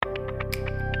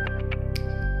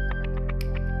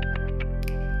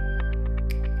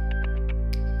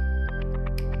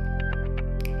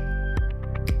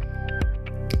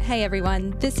Hey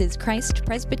everyone, this is Christ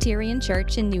Presbyterian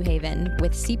Church in New Haven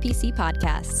with CPC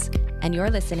Podcasts, and you're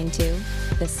listening to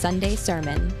the Sunday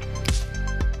Sermon.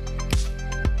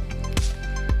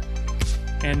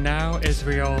 And now,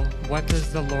 Israel, what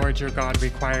does the Lord your God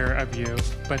require of you,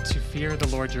 but to fear the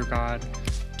Lord your God,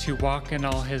 to walk in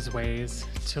all his ways,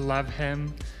 to love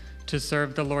him, to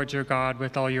serve the Lord your God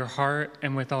with all your heart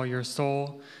and with all your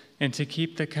soul, and to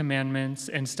keep the commandments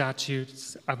and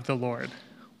statutes of the Lord,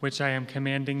 which I am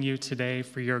commanding you today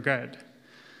for your good.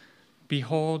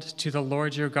 Behold, to the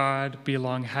Lord your God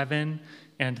belong heaven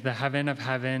and the heaven of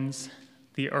heavens,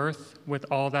 the earth with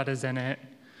all that is in it.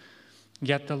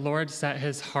 Yet the Lord set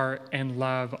his heart and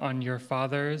love on your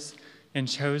fathers and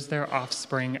chose their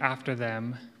offspring after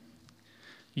them,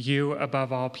 you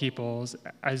above all peoples,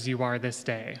 as you are this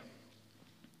day.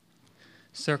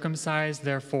 Circumcise,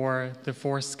 therefore, the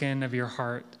foreskin of your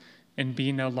heart, and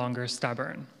be no longer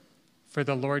stubborn. For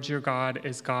the Lord your God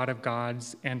is God of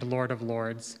gods and Lord of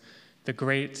lords, the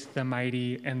great, the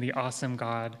mighty, and the awesome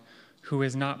God, who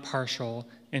is not partial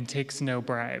and takes no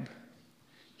bribe.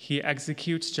 He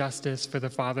executes justice for the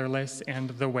fatherless and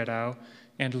the widow,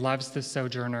 and loves the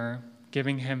sojourner,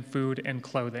 giving him food and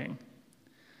clothing.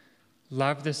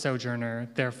 Love the sojourner,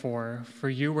 therefore, for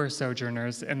you were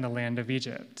sojourners in the land of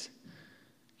Egypt.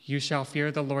 You shall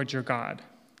fear the Lord your God.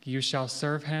 You shall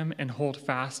serve him and hold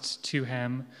fast to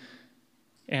him,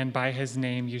 and by his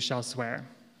name you shall swear.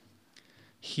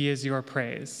 He is your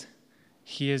praise.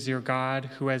 He is your God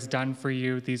who has done for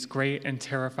you these great and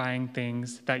terrifying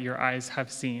things that your eyes have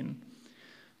seen.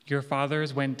 Your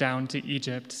fathers went down to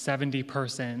Egypt 70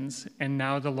 persons, and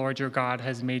now the Lord your God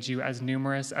has made you as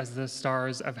numerous as the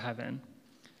stars of heaven.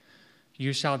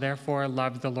 You shall therefore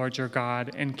love the Lord your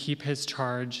God and keep his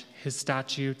charge, his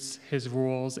statutes, his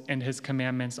rules, and his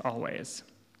commandments always.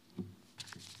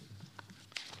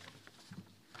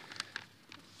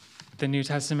 The New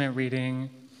Testament reading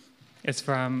is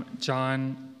from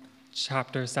John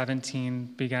chapter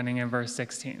 17, beginning in verse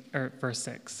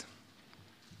 6.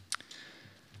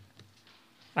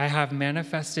 I have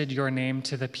manifested your name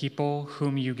to the people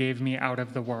whom you gave me out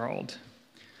of the world.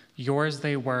 Yours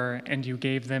they were, and you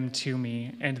gave them to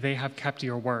me, and they have kept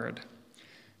your word.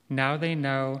 Now they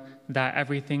know that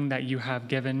everything that you have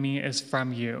given me is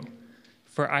from you,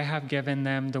 for I have given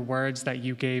them the words that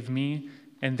you gave me,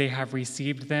 and they have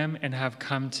received them and have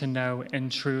come to know in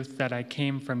truth that I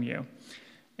came from you,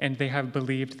 and they have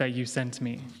believed that you sent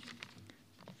me.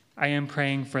 I am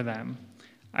praying for them.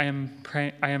 I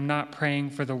am not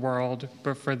praying for the world,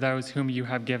 but for those whom you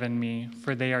have given me,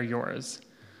 for they are yours.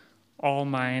 All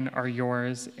mine are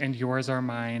yours, and yours are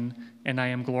mine, and I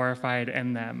am glorified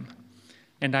in them.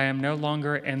 And I am no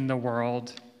longer in the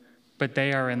world, but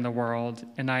they are in the world,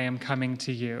 and I am coming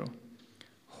to you.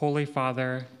 Holy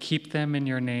Father, keep them in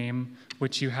your name,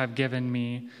 which you have given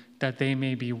me, that they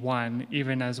may be one,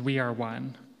 even as we are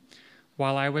one.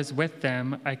 While I was with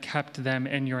them, I kept them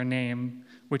in your name,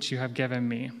 which you have given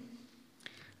me.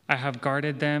 I have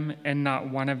guarded them, and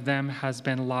not one of them has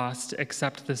been lost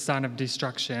except the son of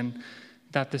destruction,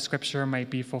 that the scripture might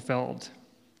be fulfilled.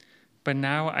 But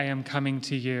now I am coming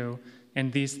to you,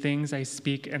 and these things I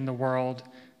speak in the world,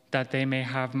 that they may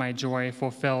have my joy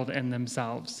fulfilled in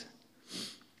themselves.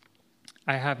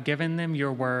 I have given them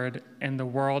your word, and the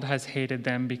world has hated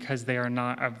them because they are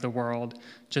not of the world,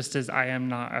 just as I am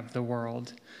not of the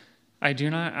world. I do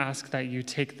not ask that you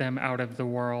take them out of the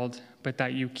world, but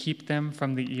that you keep them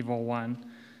from the evil one.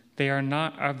 They are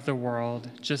not of the world,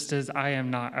 just as I am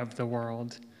not of the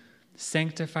world.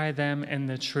 Sanctify them in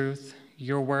the truth.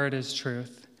 Your word is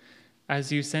truth.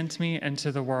 As you sent me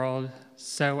into the world,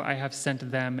 so I have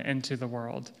sent them into the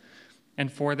world.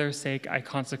 And for their sake I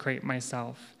consecrate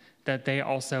myself, that they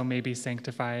also may be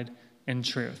sanctified in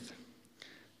truth.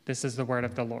 This is the word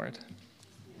of the Lord.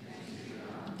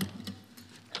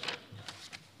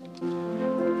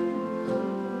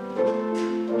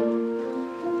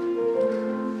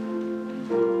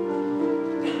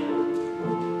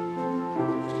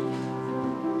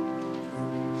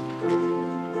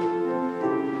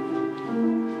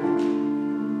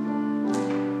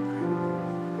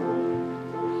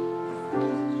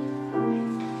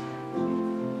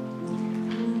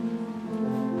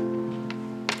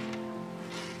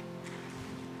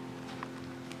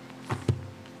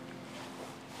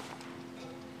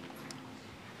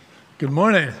 Good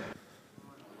morning.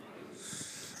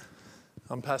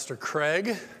 I'm Pastor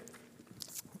Craig,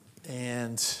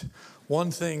 and one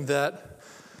thing that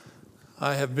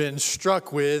I have been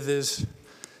struck with is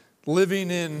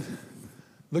living in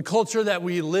the culture that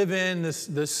we live in,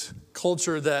 this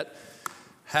culture that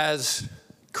has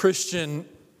Christian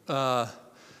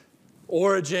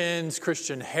origins,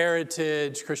 Christian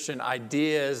heritage, Christian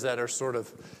ideas that are sort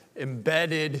of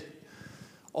embedded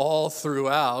all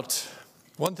throughout.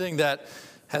 One thing that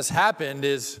has happened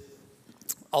is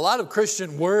a lot of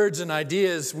Christian words and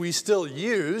ideas we still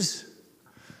use,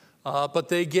 but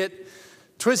they get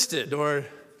twisted or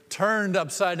turned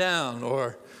upside down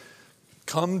or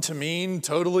come to mean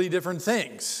totally different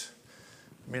things.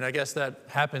 I mean, I guess that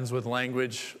happens with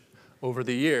language over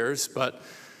the years, but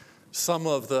some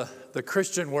of the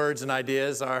Christian words and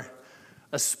ideas are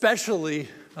especially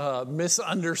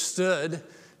misunderstood,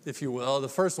 if you will. The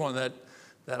first one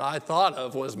that I thought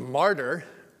of was martyr.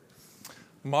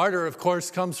 Martyr, of course,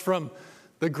 comes from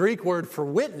the Greek word for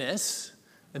witness.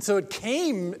 And so it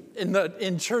came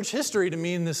in church history to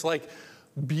mean this like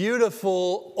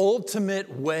beautiful, ultimate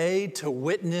way to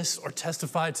witness or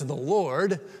testify to the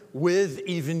Lord with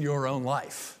even your own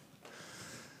life.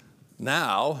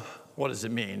 Now, what does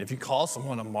it mean? If you call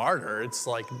someone a martyr, it's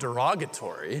like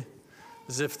derogatory,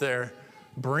 as if they're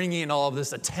bringing all of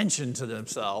this attention to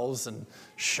themselves and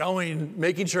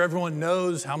making sure everyone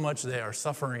knows how much they are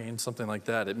suffering, something like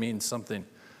that. It means something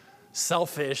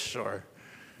selfish or,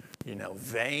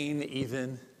 vain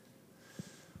even.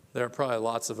 There are probably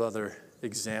lots of other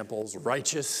examples.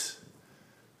 Righteous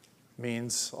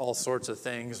means all sorts of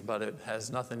things, but it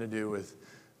has nothing to do with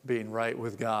being right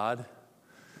with God.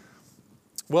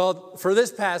 Well, for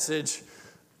this passage,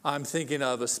 I'm thinking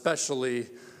of especially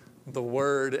the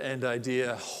word and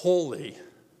idea holy.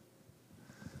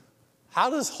 How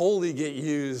does holy get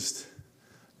used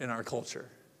in our culture,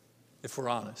 if we're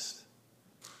honest?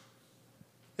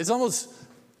 It's almost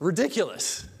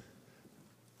ridiculous.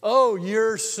 Oh,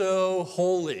 you're so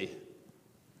holy.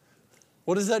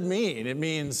 What does that mean? It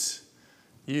means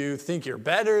you think you're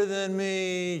better than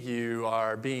me, you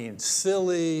are being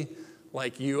silly,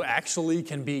 like you actually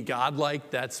can be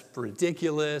godlike. That's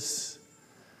ridiculous.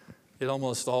 It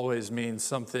almost always means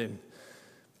something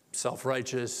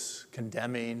self-righteous,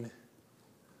 condemning,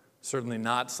 certainly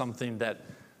not something that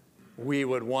we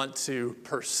would want to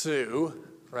pursue,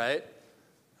 right?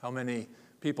 How many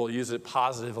people use it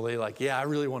positively, like, yeah, I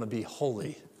really want to be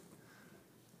holy.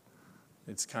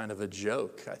 It's kind of a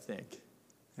joke, I think,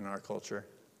 in our culture.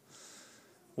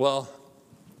 Well,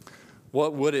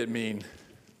 what would it mean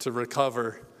to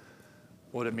recover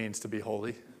what it means to be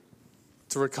holy?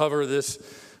 To recover this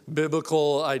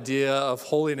biblical idea of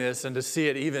holiness and to see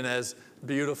it even as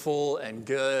beautiful and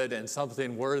good and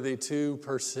something worthy to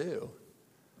pursue.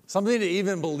 Something to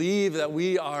even believe that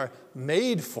we are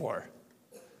made for,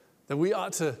 that we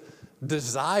ought to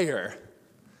desire,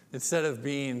 instead of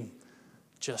being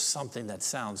just something that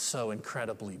sounds so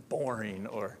incredibly boring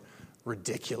or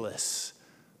ridiculous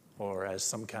or as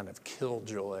some kind of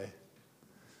killjoy.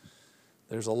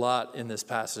 There's a lot in this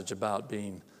passage about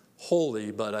being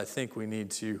holy, but I think we need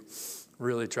to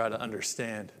really try to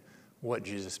understand what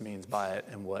Jesus means by it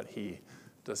and what he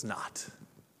does not.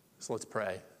 So let's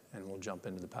pray, and we'll jump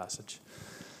into the passage.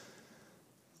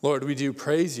 Lord, we do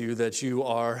praise you that you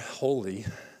are holy,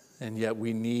 and yet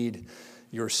we need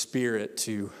your Spirit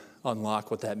to unlock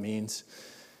what that means,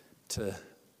 to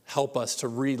help us to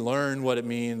relearn what it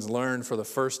means, learn for the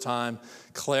first time,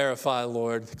 clarify,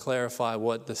 Lord, clarify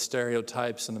what the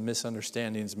stereotypes and the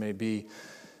misunderstandings may be,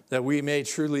 that we may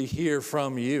truly hear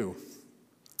from you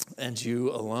and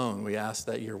you alone. We ask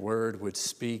that your word would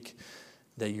speak,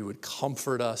 that you would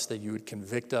comfort us, that you would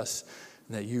convict us,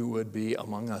 and that you would be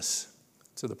among us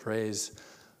to the praise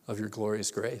of your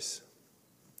glorious grace.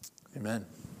 Amen.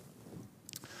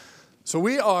 So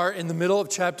we are in the middle of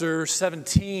chapter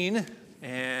 17,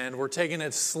 and we're taking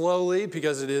it slowly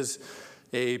because it is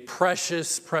a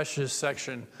precious, precious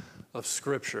section of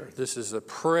Scripture. This is a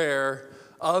prayer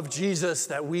of Jesus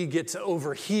that we get to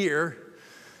overhear.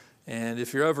 And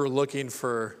if you're ever looking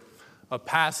for a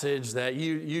passage that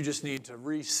you just need to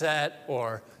reset,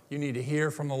 or you need to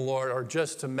hear from the Lord, or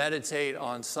just to meditate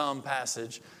on some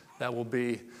passage that will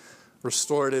be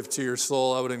restorative to your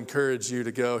soul, I would encourage you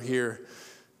to go here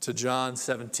to John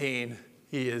 17.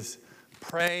 He is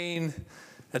praying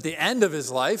at the end of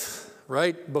his life,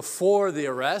 right before the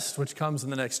arrest, which comes in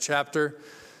the next chapter,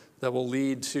 that will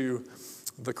lead to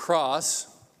the cross.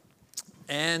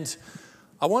 And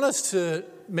I want us to,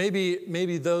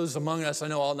 maybe those among us, I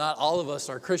know not all of us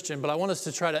are Christian, but I want us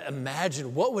to try to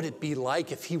imagine what would it be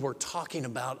like if he were talking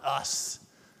about us.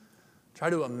 Try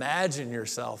to imagine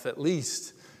yourself at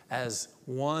least as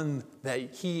one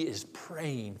that he is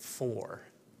praying for.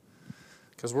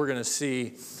 Because we're going to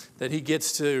see that he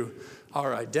gets to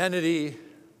our identity,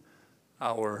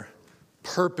 our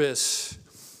purpose,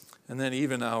 and then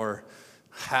even our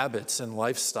habits and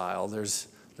lifestyle. There's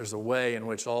a way in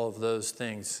which all of those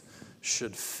things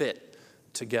should fit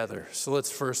together. So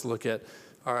let's first look at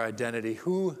our identity.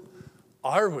 Who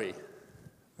are we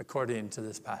according to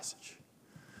this passage?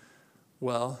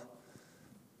 Well,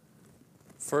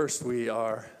 first, we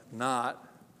are not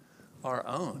our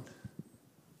own.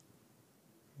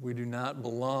 We do not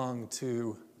belong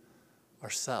to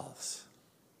ourselves.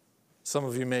 Some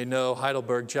of you may know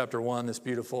Heidelberg chapter 1, this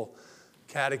beautiful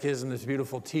catechism, this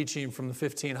beautiful teaching from the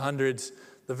 1500s.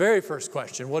 The very first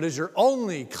question, what is your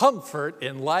only comfort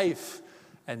in life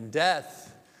and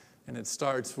death? And it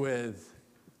starts with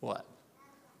what?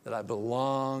 That I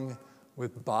belong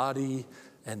with body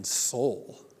and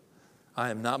soul. I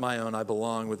am not my own. I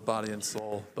belong with body and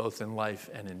soul, both in life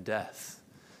and in death,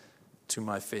 to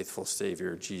my faithful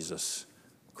Savior, Jesus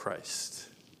Christ.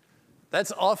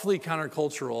 That's awfully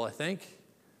countercultural, I think.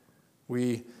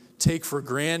 We take for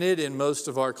granted in most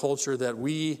of our culture that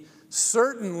we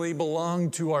certainly belong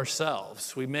to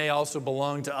ourselves. We may also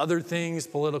belong to other things,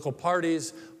 political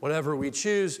parties, whatever we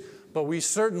choose, but we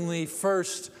certainly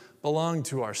first belong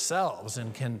to ourselves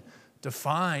and can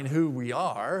define who we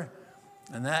are,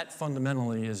 and that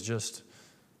fundamentally is just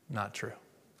not true.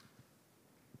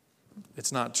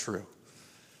 It's not true.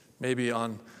 Maybe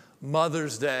on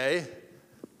Mother's Day,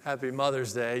 happy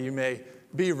Mother's Day, you may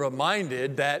be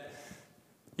reminded that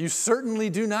you certainly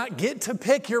do not get to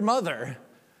pick your mother.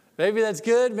 Maybe that's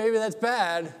good, maybe that's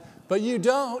bad, but you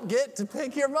don't get to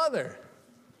pick your mother.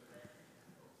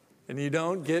 And you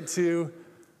don't get to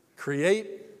create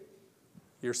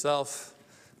yourself.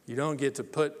 You don't get to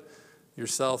put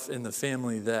yourself in the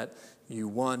family that you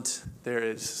want. There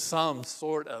is some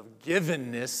sort of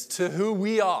givenness to who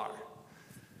we are,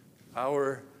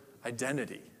 our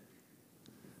identity.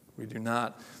 We do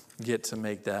not get to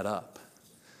make that up.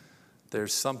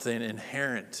 There's something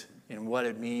inherent in what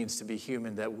it means to be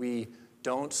human that we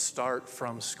don't start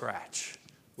from scratch.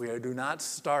 We do not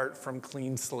start from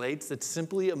clean slates. It's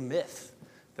simply a myth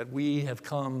that we have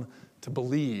come to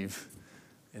believe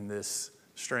in this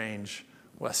strange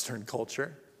Western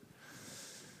culture.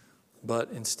 But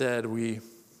instead, we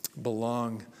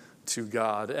belong to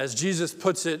God. As Jesus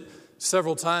puts it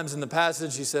several times in the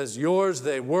passage, he says, yours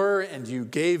they were, and you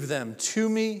gave them to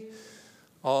me.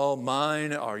 All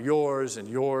mine are yours, and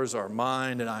yours are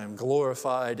mine, and I am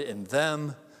glorified in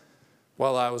them.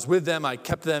 While I was with them, I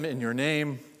kept them in your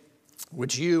name,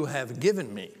 which you have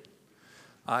given me.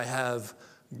 I have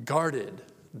guarded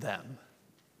them.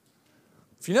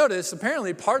 If you notice,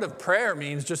 apparently part of prayer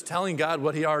means just telling God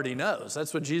what he already knows.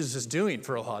 That's what Jesus is doing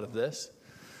for a lot of this.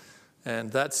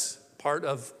 And that's part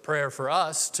of prayer for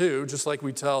us, too. Just like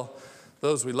we tell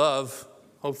those we love,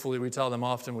 hopefully we tell them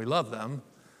often we love them.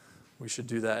 We should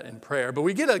do that in prayer. But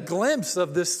we get a glimpse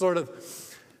of this sort of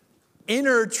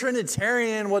inner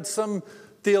Trinitarian, what some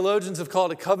theologians have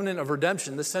called a covenant of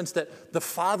redemption, the sense that the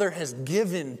Father has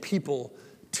given people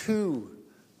to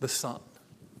the Son.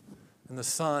 And the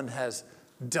Son has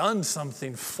done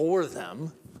something for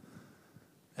them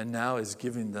and now is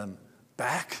giving them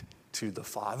back to the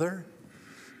Father.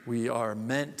 We are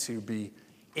meant to be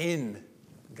in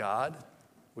God.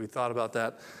 We thought about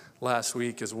that last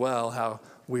week as well, how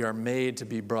we are made to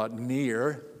be brought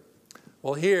near.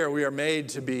 Well, here we are made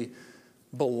to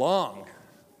belong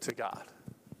to God,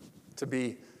 to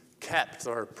be kept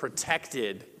or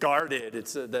protected, guarded.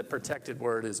 That protected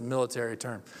word is a military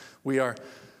term. We are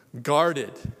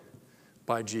guarded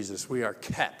by Jesus. We are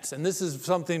kept. And this is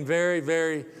something very,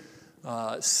 very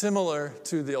similar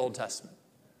to the Old Testament.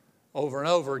 Over and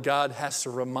over, God has to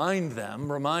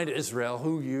remind Israel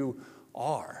who you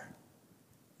are.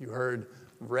 You heard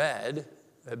read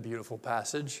that beautiful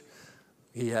passage.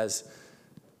 He has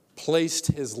placed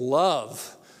his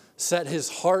love, set his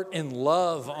heart in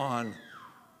love on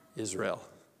Israel.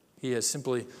 He has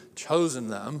simply chosen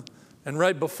them. And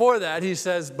right before that, he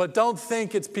says, but don't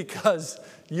think it's because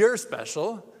you're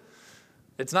special.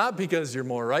 It's not because you're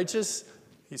more righteous.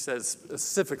 He says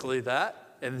specifically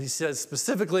that. And he says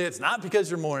specifically, it's not because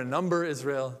you're more in number,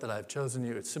 Israel, that I have chosen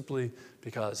you. It's simply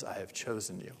because I have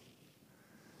chosen you.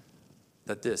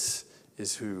 That this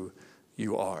is who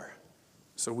you are.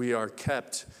 So we are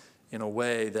kept in a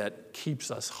way that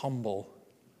keeps us humble.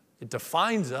 It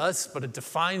defines us, but it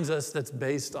defines us that's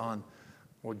based on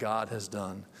what God has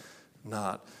done,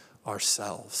 not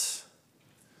ourselves.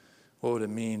 What would it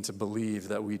mean to believe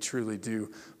that we truly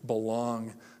do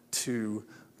belong to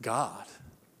God?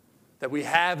 That we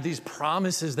have these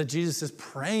promises that Jesus is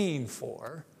praying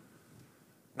for.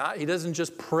 He doesn't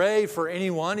just pray for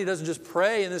anyone. He doesn't just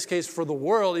pray, in this case, for the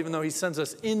world, even though he sends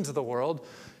us into the world.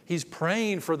 He's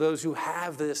praying for those who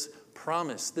have this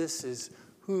promise. This is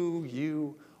who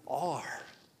you are.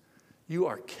 You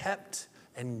are kept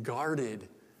and guarded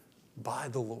by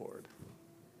the Lord.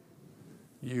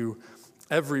 You,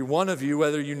 every one of you,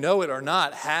 whether you know it or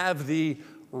not, have the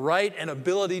right and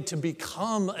ability to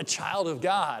become a child of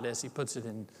God, as he puts it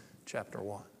in chapter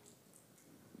 1.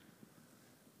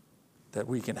 That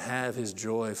we can have his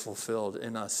joy fulfilled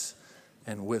in us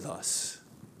and with us.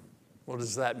 What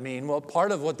does that mean? Well,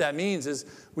 part of what that means is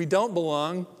we don't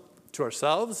belong to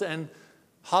ourselves, and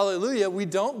hallelujah, we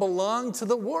don't belong to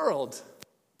the world.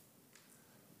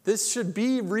 This should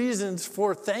be reasons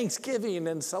for thanksgiving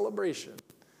and celebration.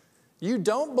 You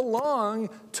don't belong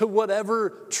to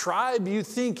whatever tribe you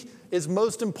think is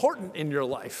most important in your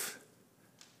life.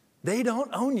 They don't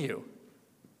own you.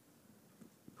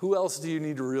 Who else do you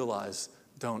need to realize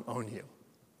don't own you?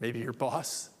 Maybe your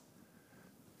boss,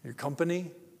 your company.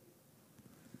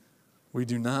 We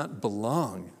do not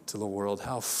belong to the world.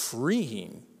 How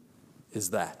freeing is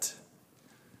that?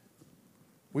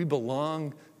 We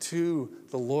belong to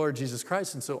the Lord Jesus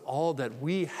Christ, and so all that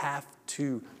we have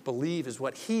to believe is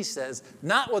what he says,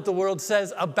 not what the world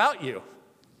says about you.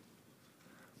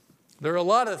 There are a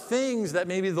lot of things that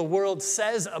maybe the world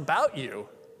says about you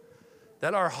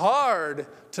that are hard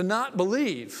to not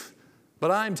believe.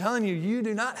 But I'm telling you, you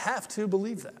do not have to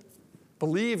believe that.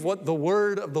 Believe what the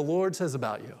word of the Lord says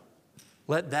about you.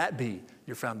 Let that be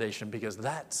your foundation, because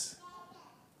that's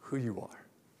who you are.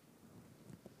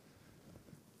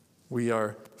 We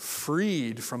are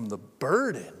freed from the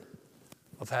burden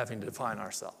of having to define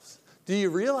ourselves. Do you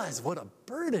realize what a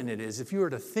burden it is if you were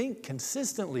to think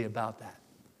consistently about that?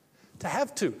 To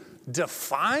have to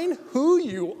define who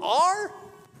you are?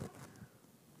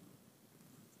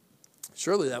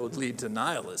 Surely that would lead to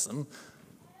nihilism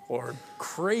or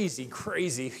crazy,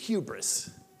 crazy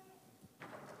hubris.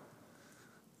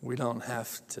 We don't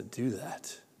have to do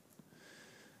that.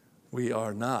 We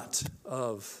are not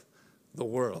of the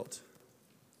world.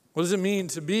 What does it mean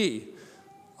to be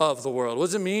of the world? What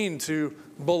does it mean to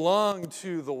belong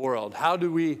to the world? How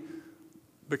do we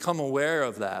become aware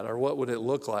of that, or what would it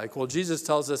look like? Well, Jesus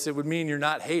tells us it would mean you're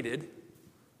not hated.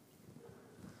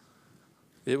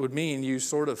 It would mean you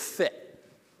sort of fit.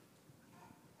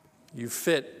 You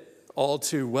fit all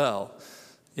too well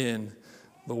in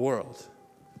the world.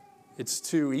 It's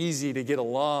too easy to get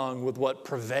along with what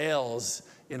prevails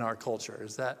in our culture.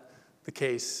 Is that the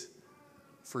case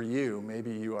for you?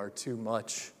 Maybe you are too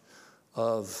much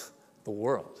of the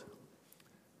world.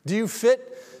 Do you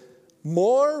fit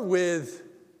more with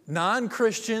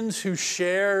non-Christians who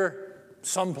share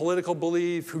some political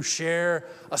belief, who share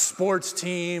a sports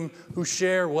team, who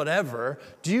share whatever?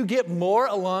 Do you get more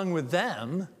along with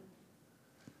them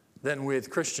than with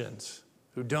Christians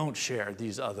who don't share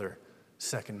these other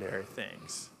secondary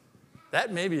things?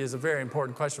 That maybe is a very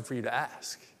important question for you to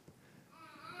ask.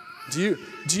 Do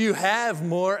you have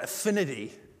more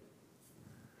affinity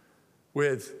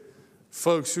with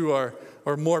folks who are,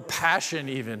 or more passion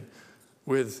even,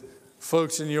 with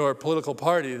folks in your political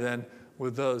party than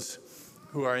with those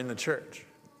who are in the church?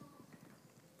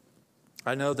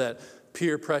 I know that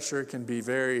peer pressure can be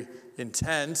very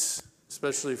intense,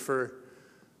 especially for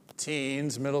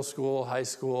teens, middle school, high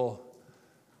school.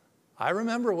 I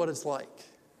remember what it's like.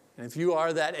 And if you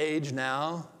are that age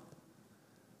now,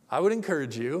 I would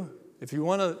encourage you, if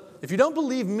you don't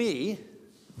believe me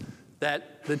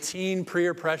that the teen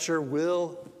peer pressure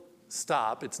will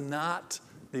stop, it's not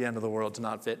the end of the world to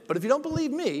not fit. But if you don't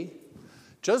believe me,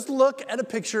 just look at a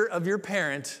picture of your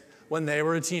parent when they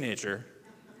were a teenager,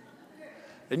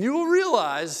 and you will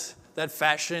realize that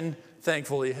fashion,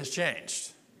 thankfully, has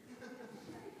changed.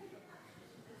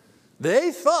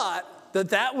 They thought that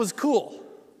that was cool,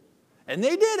 and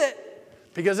they did it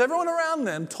because everyone around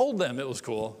them told them it was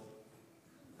cool.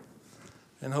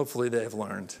 And hopefully they have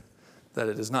learned that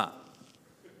it is not.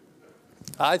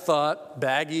 I thought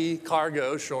baggy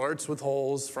cargo shorts with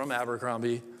holes from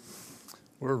Abercrombie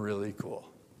were really cool,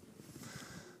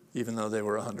 even though they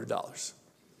were $100.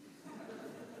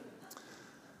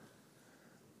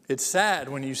 It's sad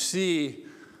when you see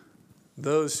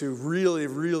those who really,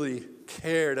 really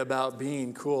cared about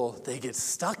being cool, they get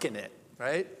stuck in it,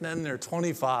 right? And then they're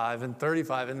 25 and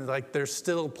 35, and they're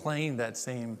still playing that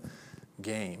same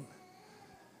game.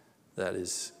 That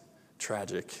is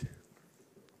tragic.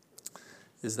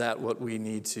 Is that what we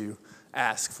need to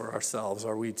ask for ourselves?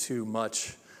 Are we too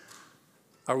much?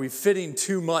 Are we fitting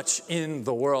too much in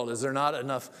the world? Is there not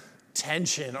enough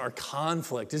tension or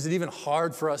conflict? Is it even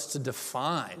hard for us to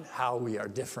define how we are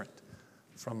different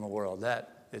from the world?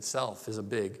 That itself is a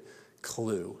big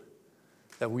clue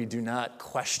that we do not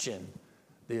question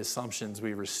the assumptions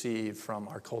we receive from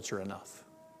our culture enough.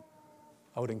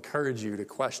 I would encourage you to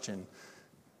question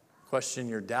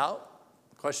your doubt,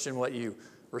 question what you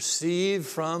receive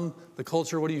from the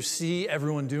culture? What do you see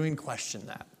everyone doing? Question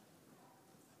that.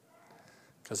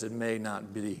 Because it may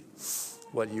not be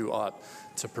what you ought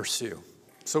to pursue.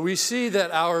 So we see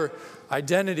that our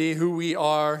identity, who we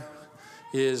are,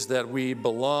 is that we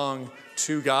belong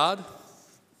to God.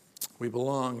 We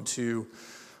belong to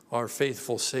our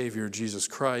faithful Savior, Jesus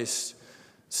Christ.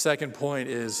 Second point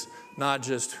is not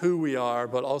just who we are,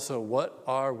 but also what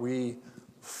are we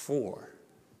for?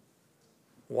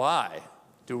 Why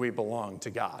do we belong to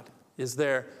God? Is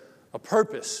there a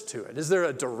purpose to it? Is there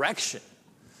a direction?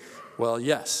 Well,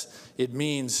 yes, it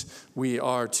means we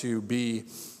are to be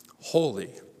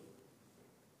holy.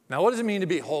 Now, what does it mean to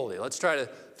be holy? Let's try to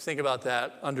think about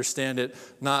that, understand it,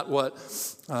 not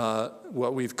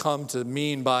what we've come to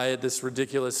mean by it, this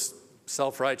ridiculous,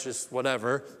 self-righteous,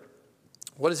 whatever.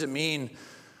 What does it mean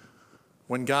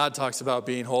when God talks about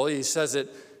being holy? He says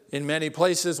it in many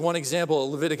places. One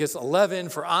example, Leviticus 11,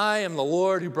 "For I am the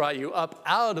Lord who brought you up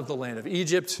out of the land of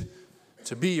Egypt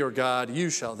to be your God.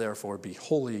 You shall therefore be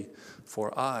holy,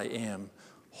 for I am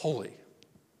holy."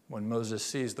 When Moses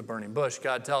sees the burning bush,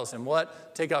 God tells him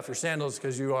what? Take off your sandals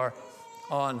because you are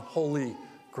on holy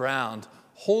ground.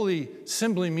 Holy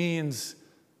simply means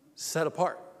set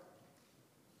apart,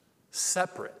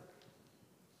 separate,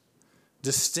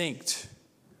 distinct,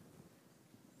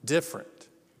 different.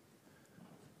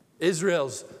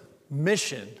 Israel's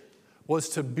mission was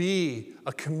to be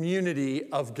a community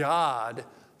of God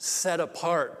set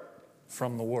apart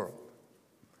from the world.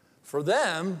 For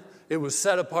them, it was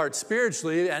set apart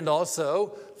spiritually and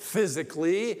also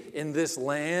physically in this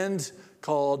land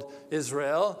called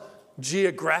Israel.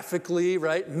 Geographically,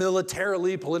 right?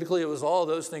 Militarily, politically, it was all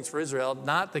those things for Israel.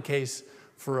 Not the case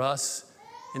for us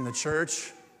in the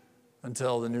church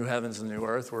until the new heavens and new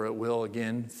earth, where it will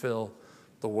again fill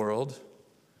the world.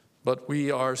 But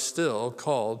we are still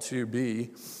called to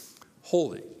be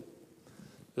holy.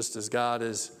 Just as God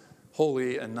is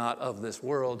holy and not of this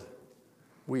world,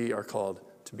 we are called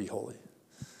to be holy.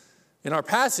 In our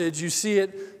passage, you see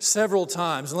it several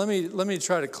times. Let me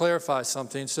try to clarify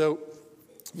something. So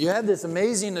you have this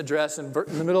amazing address in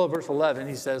the middle of verse 11.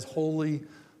 He says, Holy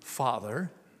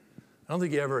Father. I don't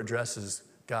think he ever addresses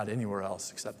God anywhere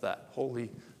else except that.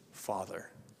 Holy Father.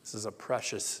 This is a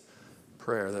precious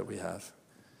prayer that we have.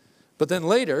 But then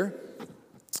later,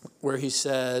 where he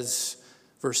says,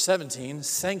 verse 17,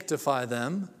 sanctify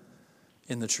them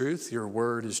in the truth. Your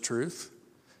word is truth.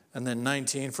 And then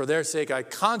 19, for their sake I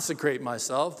consecrate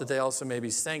myself, that they also may be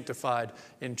sanctified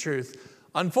in truth.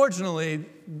 Unfortunately,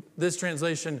 this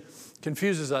translation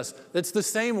confuses us. It's the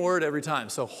same word every time.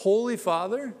 So Holy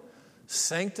Father,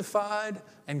 sanctified,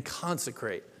 and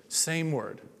consecrate. Same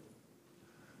word.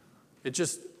 It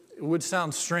would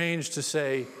sound strange to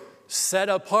say, set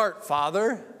apart,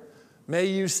 Father. May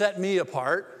you set me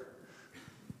apart,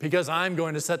 because I'm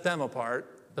going to set them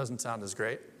apart. Doesn't sound as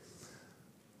great.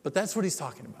 But that's what he's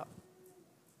talking about.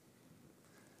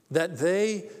 That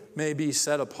they may be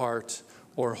set apart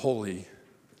or holy.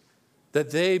 That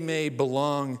they may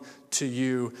belong to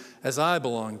you as I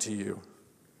belong to you.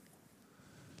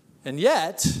 And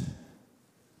yet,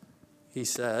 he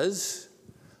says,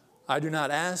 I do not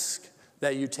ask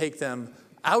that you take them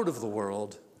out of the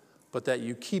world, but that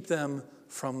you keep them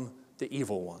from the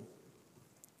evil one.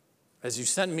 As you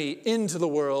sent me into the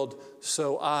world,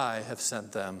 so I have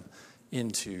sent them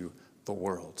into the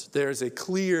world. There's a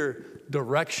clear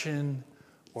direction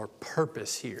or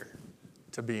purpose here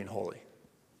to being holy.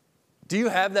 Do you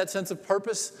have that sense of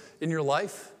purpose in your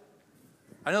life?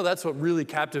 I know that's what really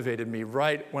captivated me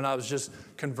right when I was just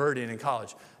converting in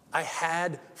college. I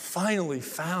had finally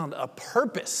found a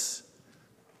purpose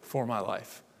for my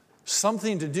life.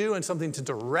 Something to do and something to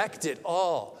direct it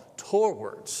all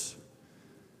towards,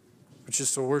 which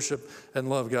is to worship and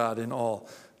love God in all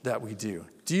that we do.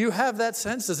 Do you have that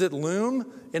sense? Does it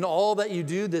loom in all that you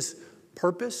do, this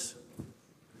purpose?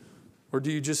 Or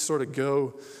do you just sort of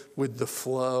go with the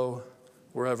flow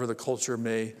wherever the culture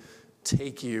may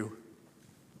take you?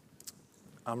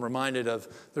 I'm reminded of,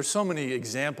 there's so many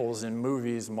examples in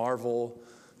movies, Marvel,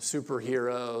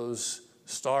 superheroes,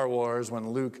 Star Wars, when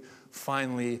Luke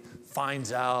finally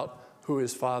finds out who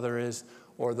his father is,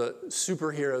 or the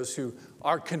superheroes who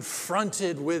are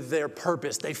confronted with their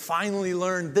purpose. They finally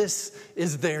learn this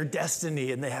is their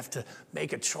destiny, and they have to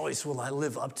make a choice. Will I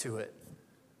live up to it?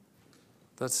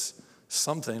 That's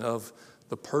something of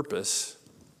the purpose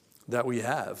that we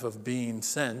have of being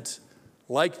sent,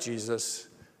 like Jesus,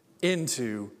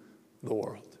 into the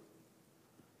world.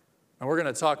 And we're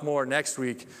going to talk more next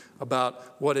week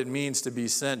about what it means to be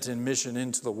sent in mission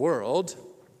into the world.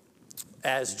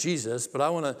 as Jesus, but I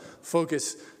want to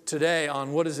focus today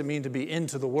on what does it mean to be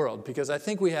into the world, because I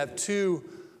think we have two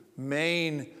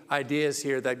main ideas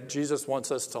here that Jesus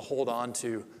wants us to hold on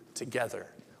to together.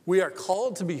 We are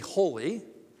called to be holy.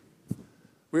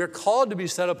 We are called to be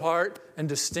set apart and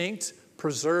distinct,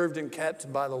 preserved and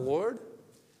kept by the Lord,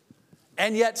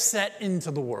 and yet set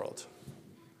into the world.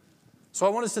 So I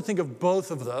want us to think of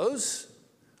both of those,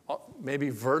 maybe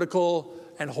vertical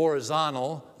and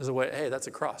horizontal as a way, hey, that's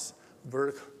a cross.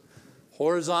 Vertical,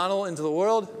 horizontal into the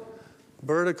world,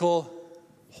 vertical,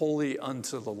 holy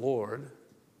unto the Lord.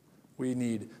 We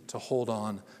need to hold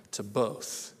on to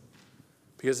both.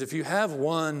 Because if you have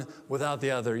one without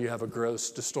the other, you have a gross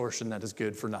distortion that is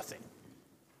good for nothing.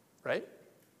 Right?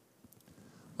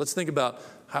 Let's think about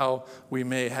how we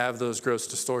may have those gross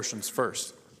distortions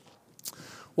first.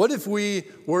 What if we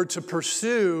were to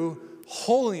pursue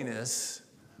holiness,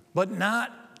 but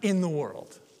not in the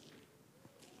world?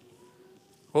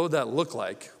 What would that look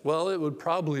like? Well, it would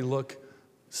probably look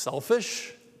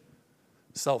selfish,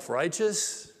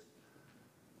 self-righteous,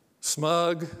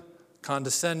 smug,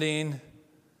 condescending,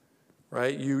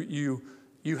 right? You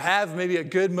have maybe a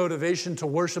good motivation to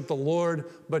worship the Lord,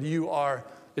 but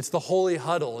it's the holy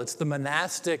huddle. It's the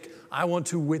monastic, I want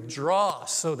to withdraw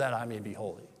so that I may be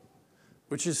holy,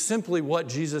 which is simply what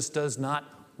Jesus does not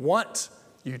want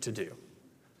you to do.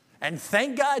 And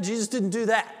thank God Jesus didn't do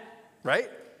that, right?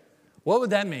 What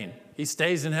would that mean? He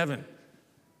stays in heaven.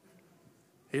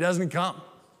 He doesn't come.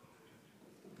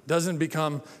 Doesn't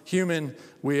become human.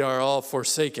 We are all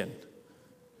forsaken.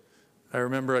 I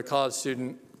remember a college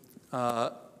student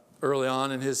early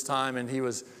on in his time, and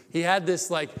he had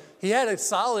a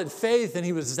solid faith, and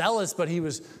he was zealous, but he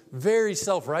was very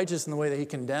self-righteous in the way that he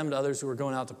condemned others who were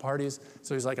going out to parties.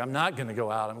 So he's like, I'm not going to go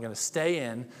out. I'm going to stay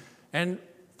in. And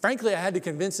frankly, I had to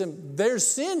convince him, there's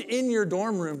sin in your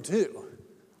dorm room too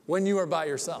when you are by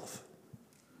yourself.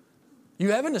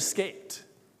 You haven't escaped.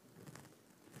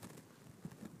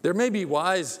 There may be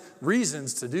wise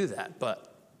reasons to do that,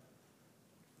 but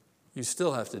you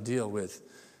still have to deal with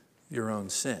your own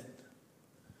sin.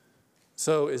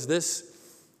 So is this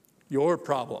your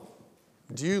problem?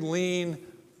 Do you lean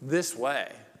this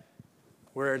way,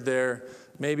 where there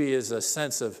maybe is a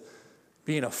sense of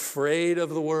being afraid of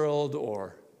the world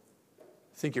or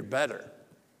think you're better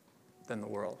than the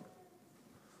world?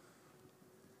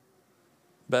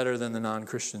 Better than the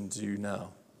non-Christians you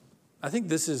know. I think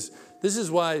this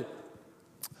is why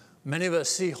many of us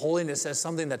see holiness as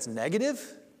something that's negative.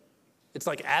 It's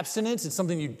like abstinence. It's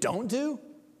something you don't do.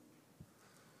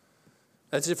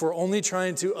 As if we're only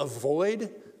trying to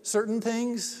avoid certain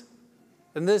things.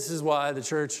 And this is why the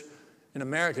church, in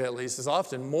America at least, is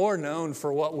often more known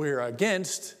for what we're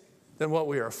against than what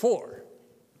we are for,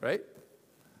 right?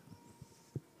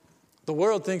 The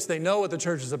world thinks they know what the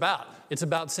church is about. It's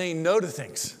about saying no to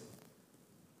things.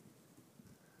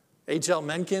 H.L.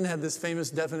 Mencken had this famous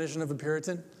definition of a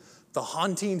Puritan: the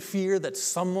haunting fear that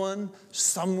someone,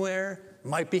 somewhere,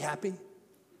 might be happy.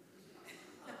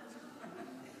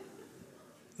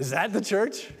 Is that the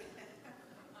church?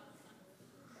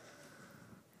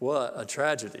 What a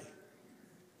tragedy.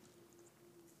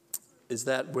 Is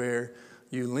that where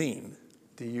you lean?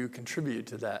 Do you contribute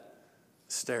to that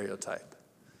stereotype?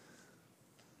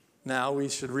 Now we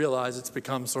should realize it's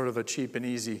become sort of a cheap and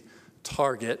easy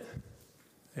target,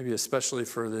 maybe especially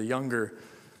for the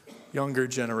younger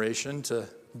generation, to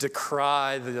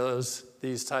decry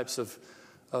these types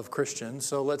of Christians.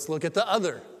 So let's look at the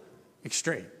other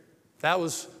extreme. That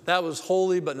was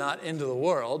holy but not into the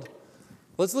world.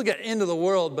 Let's look at into the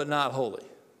world but not holy.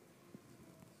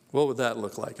 What would that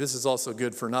look like? This is also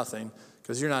good for nothing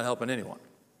because you're not helping anyone.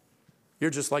 You're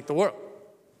just like the world.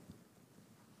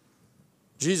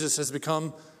 Jesus has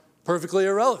become perfectly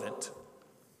irrelevant.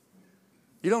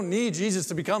 You don't need Jesus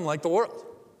to become like the world.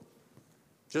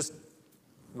 Just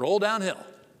roll downhill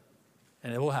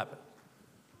and it will happen.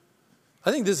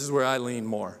 I think this is where I lean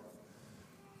more.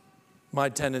 My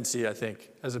tendency, I think,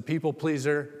 as a people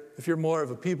pleaser, if you're more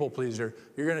of a people pleaser,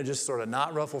 you're going to just sort of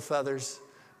not ruffle feathers.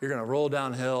 You're going to roll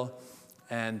downhill.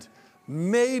 And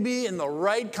maybe in the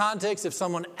right context, if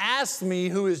someone asks me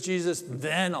who is Jesus,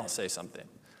 then I'll say something.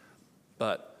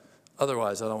 But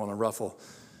otherwise, I don't want to ruffle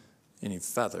any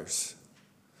feathers.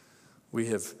 We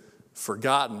have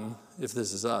forgotten, if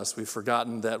this is us, we've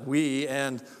forgotten that we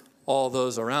and all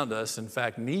those around us, in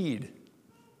fact, need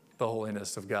the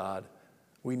holiness of God.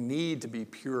 We need to be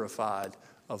purified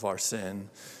of our sin.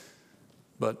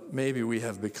 But maybe we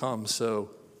have become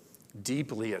so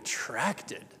deeply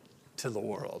attracted to the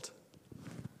world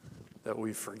that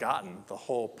we've forgotten the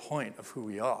whole point of who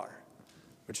we are,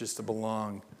 which is to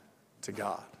belong to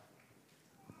God.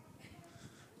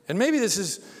 And maybe this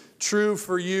is true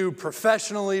for you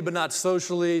professionally, but not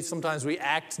socially. Sometimes we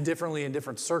act differently in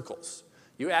different circles.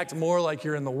 You act more like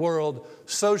you're in the world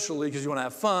socially because you want to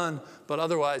have fun, but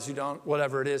otherwise you don't,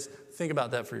 whatever it is. Think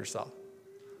about that for yourself.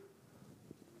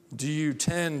 Do you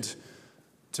tend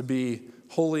to be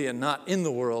holy and not in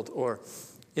the world, or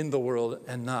in the world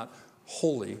and not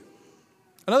holy?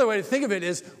 Another way to think of it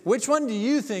is, which one do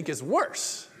you think is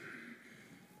worse?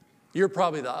 You're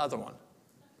probably the other one.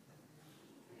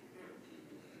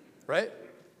 Right?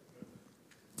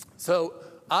 So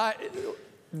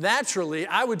naturally,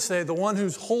 I would say the one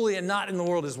who's holy and not in the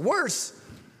world is worse.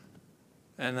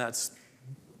 And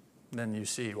then you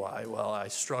see why. Well, I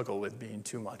struggle with being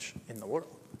too much in the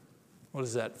world. What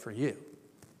is that for you?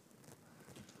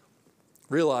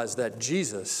 Realize that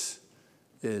Jesus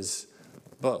is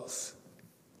both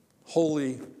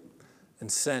holy and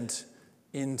sent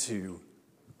into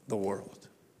the world.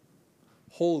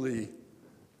 Holiness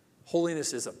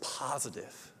is a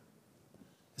positive.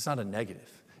 It's not a negative.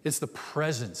 It's the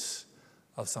presence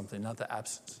of something, not the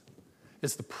absence.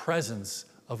 It's the presence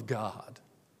of God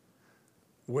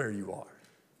where you are.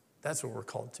 That's what we're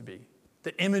called to be.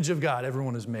 The image of God,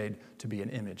 everyone is made to be an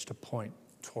image, to point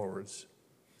towards.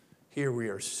 Here we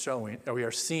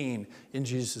are seeing in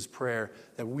Jesus' prayer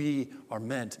that we are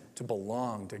meant to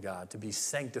belong to God, to be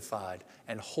sanctified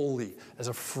and holy as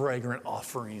a fragrant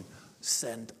offering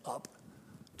sent up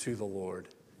to the Lord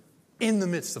in the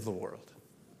midst of the world.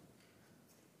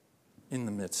 In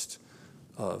the midst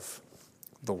of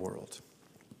the world.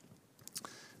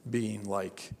 Being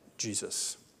like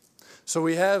Jesus. So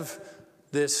we have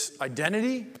this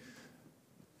identity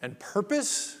and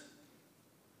purpose,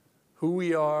 who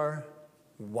we are,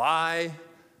 why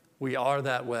we are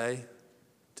that way,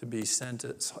 to be sent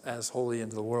as holy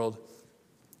into the world.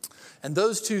 And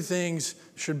those two things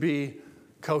should be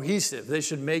cohesive. They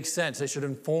should make sense. They should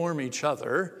inform each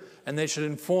other, and they should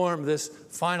inform this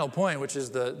final point, which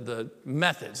is the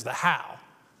methods, the how.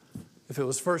 If it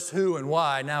was first who and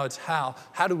why, now it's how.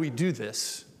 How do we do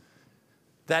this?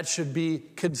 That should be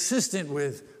consistent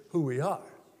with who we are,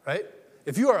 right?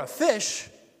 If you are a fish,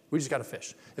 we just got a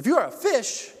fish. If you are a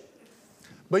fish,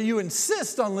 but you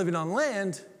insist on living on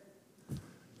land,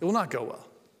 it will not go well.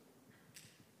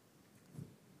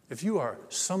 If you are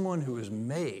someone who is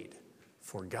made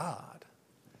for God,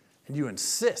 and you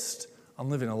insist on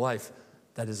living a life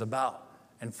that is about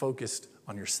and focused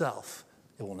on yourself,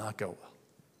 it will not go well.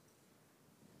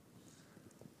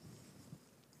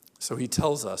 So he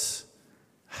tells us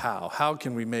how. How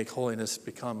can we make holiness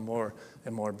become more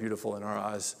and more beautiful in our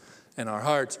eyes and our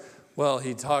hearts? Well,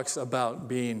 he talks about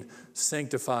being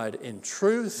sanctified in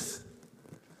truth.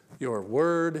 Your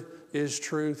word is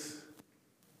truth.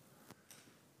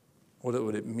 What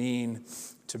would it mean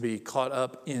to be caught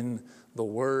up in the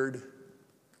word,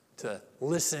 to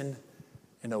listen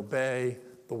and obey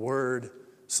the word?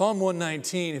 Psalm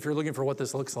 119, if you're looking for what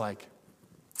this looks like,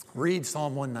 read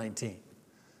Psalm 119.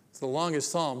 It's the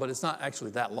longest psalm, but it's not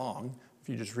actually that long if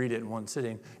you just read it in one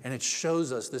sitting. And it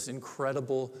shows us this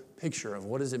incredible picture of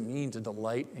what does it mean to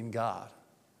delight in God,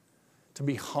 to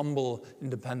be humble in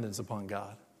dependence upon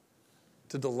God,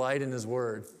 to delight in his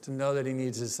word, to know that he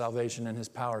needs his salvation and his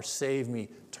power. Save me,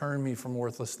 turn me from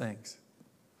worthless things.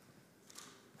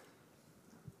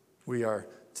 We are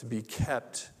to be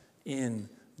kept in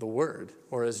the word,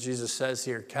 or as Jesus says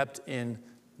here, kept in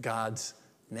God's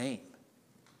name.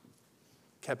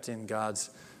 Kept in God's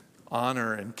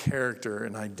honor and character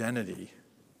and identity.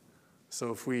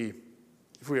 So if we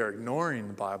are ignoring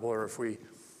the Bible, or if we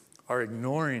are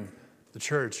ignoring the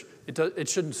church, it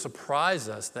shouldn't surprise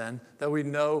us then that we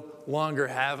no longer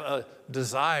have a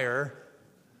desire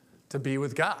to be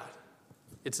with God.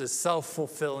 It's a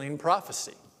self-fulfilling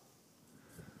prophecy.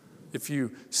 If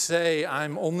you say,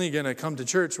 I'm only going to come to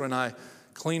church when I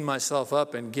clean myself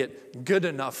up and get good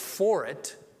enough for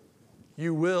it,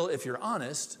 you will, if you're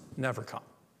honest, never come.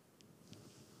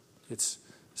 It's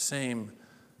same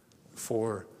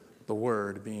for the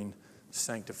word, being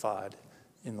sanctified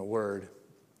in the word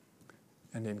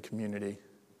and in community,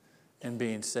 and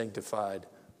being sanctified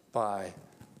by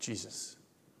Jesus.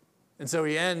 And so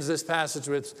he ends this passage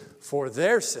with, for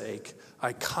their sake,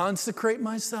 I consecrate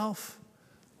myself,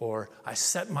 or I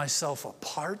set myself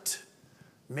apart,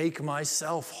 make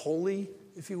myself holy,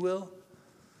 if you will.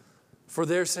 For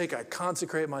their sake, I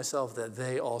consecrate myself that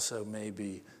they also may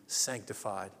be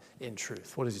sanctified in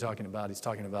truth. What is he talking about? He's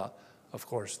talking about, of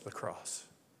course, the cross.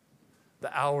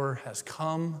 The hour has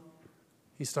come.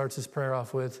 He starts his prayer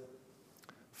off with,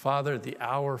 Father, the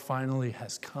hour finally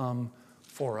has come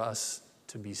for us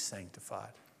to be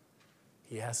sanctified.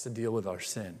 He has to deal with our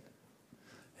sin,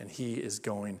 and he is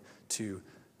going to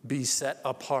be set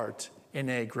apart in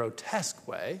a grotesque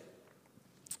way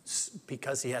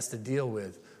because he has to deal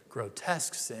with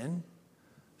grotesque sin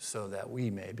so that we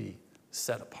may be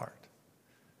set apart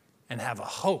and have a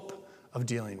hope of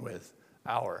dealing with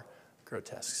our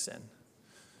grotesque sin.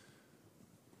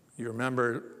 You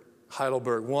remember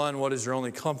Heidelberg 1, what is your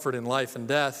only comfort in life and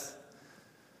death?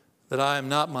 That I am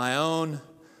not my own,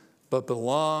 but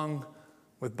belong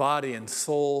with body and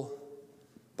soul,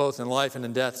 both in life and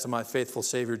in death, to my faithful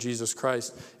Savior, Jesus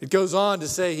Christ. It goes on to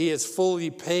say he has fully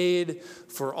paid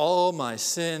for all my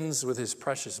sins with his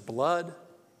precious blood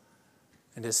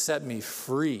and has set me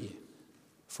free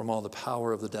from all the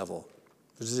power of the devil.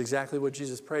 This is exactly what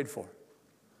Jesus prayed for.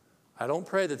 I don't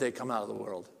pray that they come out of the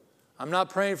world. I'm not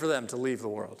praying for them to leave the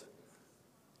world.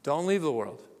 Don't leave the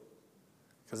world,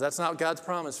 because that's not God's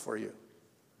promise for you.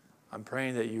 I'm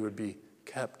praying that you would be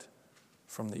kept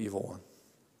from the evil one.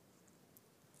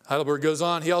 Heidelberg goes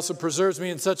on, he also preserves me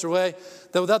in such a way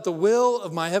that without the will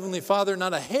of my heavenly Father,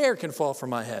 not a hair can fall from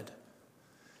my head.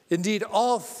 Indeed,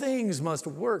 all things must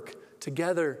work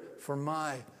together for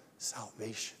my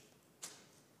salvation.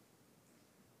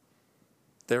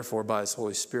 Therefore, by his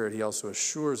Holy Spirit, he also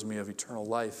assures me of eternal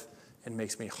life and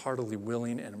makes me heartily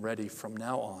willing and ready from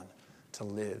now on to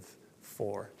live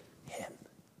for him.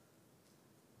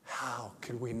 How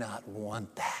could we not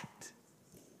want that?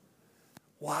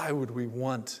 Why would we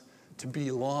want to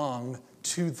belong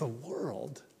to the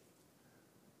world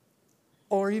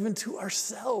or even to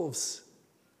ourselves?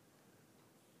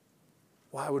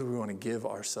 Why would we want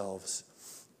to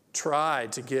try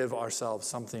to give ourselves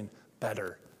something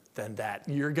better than that?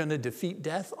 You're going to defeat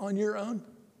death on your own?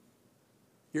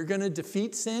 You're going to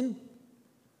defeat sin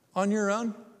on your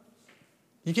own?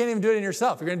 You can't even do it in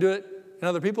yourself. You're going to do it in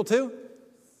other people too?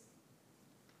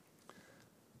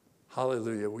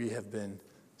 Hallelujah. We have been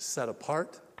set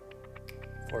apart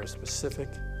for a specific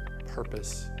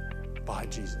purpose by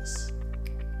Jesus,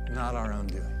 not our own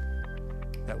doing,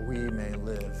 that we may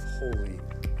live holy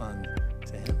unto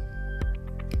him.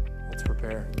 Let's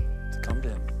prepare to come to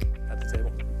him at the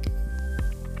table.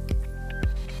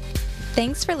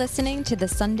 Thanks for listening to the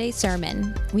Sunday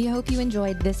Sermon. We hope you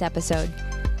enjoyed this episode.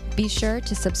 Be sure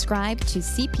to subscribe to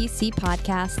CPC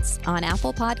Podcasts on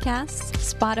Apple Podcasts,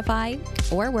 Spotify,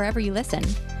 or wherever you listen.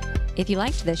 If you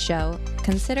liked this show,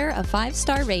 consider a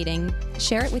 5-star rating,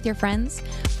 share it with your friends,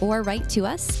 or write to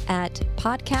us at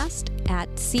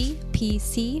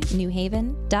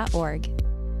podcast@cpcnewhaven.org.